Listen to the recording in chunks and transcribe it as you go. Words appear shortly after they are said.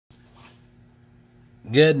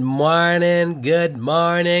Good morning, good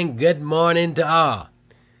morning, good morning to all.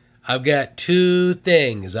 I've got two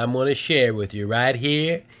things I'm going to share with you right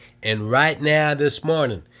here and right now this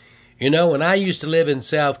morning. You know, when I used to live in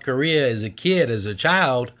South Korea as a kid, as a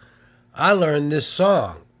child, I learned this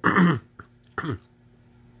song.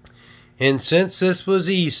 And since this was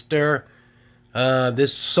Easter,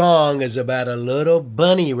 this song is about a little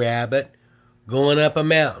bunny rabbit going up a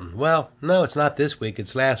mountain. Well, no, it's not this week.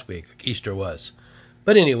 It's last week. Easter was.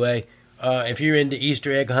 But anyway, if you're into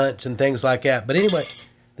Easter egg hunts and things like that. But anyway,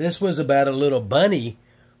 this was about a little bunny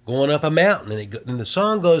going up a mountain. And the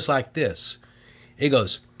song goes like this. It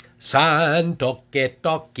goes, San toke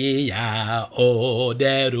toke ya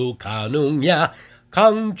oderu kanung ya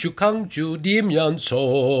kangchu kangchu dimyon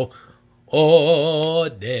so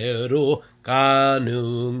oderu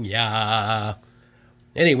kanung ya.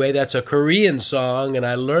 Anyway, that's a Korean song, and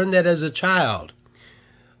I learned that as a child.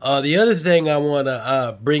 The other thing I want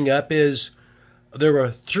to bring up is there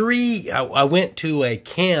were I went to a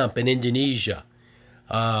camp in Indonesia.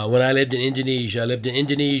 When I lived in Indonesia, I lived in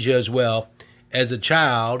Indonesia as well as a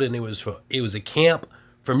child, and it was a camp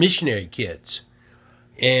for missionary kids.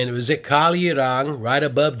 And it was at Kaliurang, right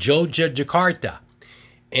above Jakarta.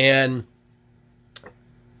 And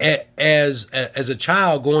as a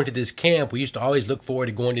child going to this camp, we used to always look forward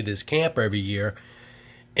to going to this camp every year.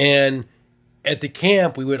 And at the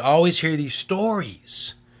camp, we would always hear these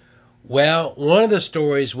stories. Well, one of the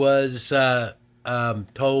stories was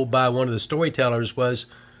told by one of the storytellers was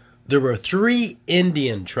there were 3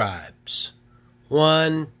 Indian tribes.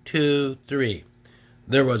 1, 2, 3.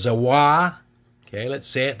 There was Awa. Okay, let's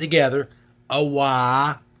say it together.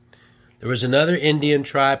 Awa. There was another Indian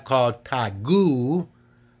tribe called Tagu.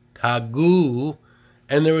 Tagu.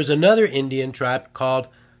 And there was another Indian tribe called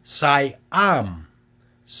Siam.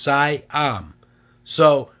 Siam.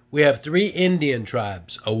 So we have 3 Indian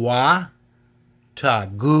tribes: Awa,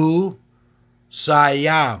 Tagu,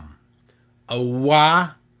 Siam.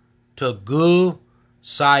 Awa, Tagu,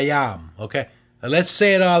 Siam. Okay, now let's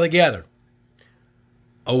say it all together.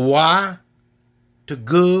 Awa,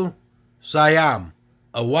 Tagu, Siam.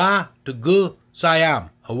 Awa, Tagu, Siam.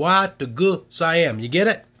 Awa, Tagu, Siam. You get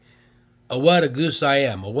it? Awa, Tagu,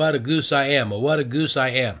 Siam. Awa, Tagu, Siam. Awa, Tagu,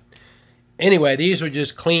 Siam. Anyway, these were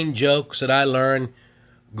just clean jokes that I learned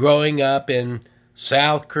growing up in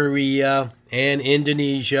South Korea and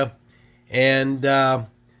Indonesia. And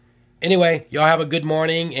anyway, y'all have a good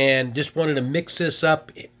morning, and just wanted to mix this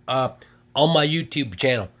up on my YouTube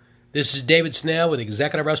channel. This is David Snell with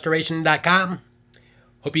ExecutiveRestoration.com.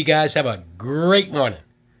 Hope you guys have a great morning.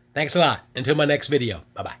 Thanks a lot. Until my next video.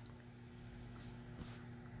 Bye-bye.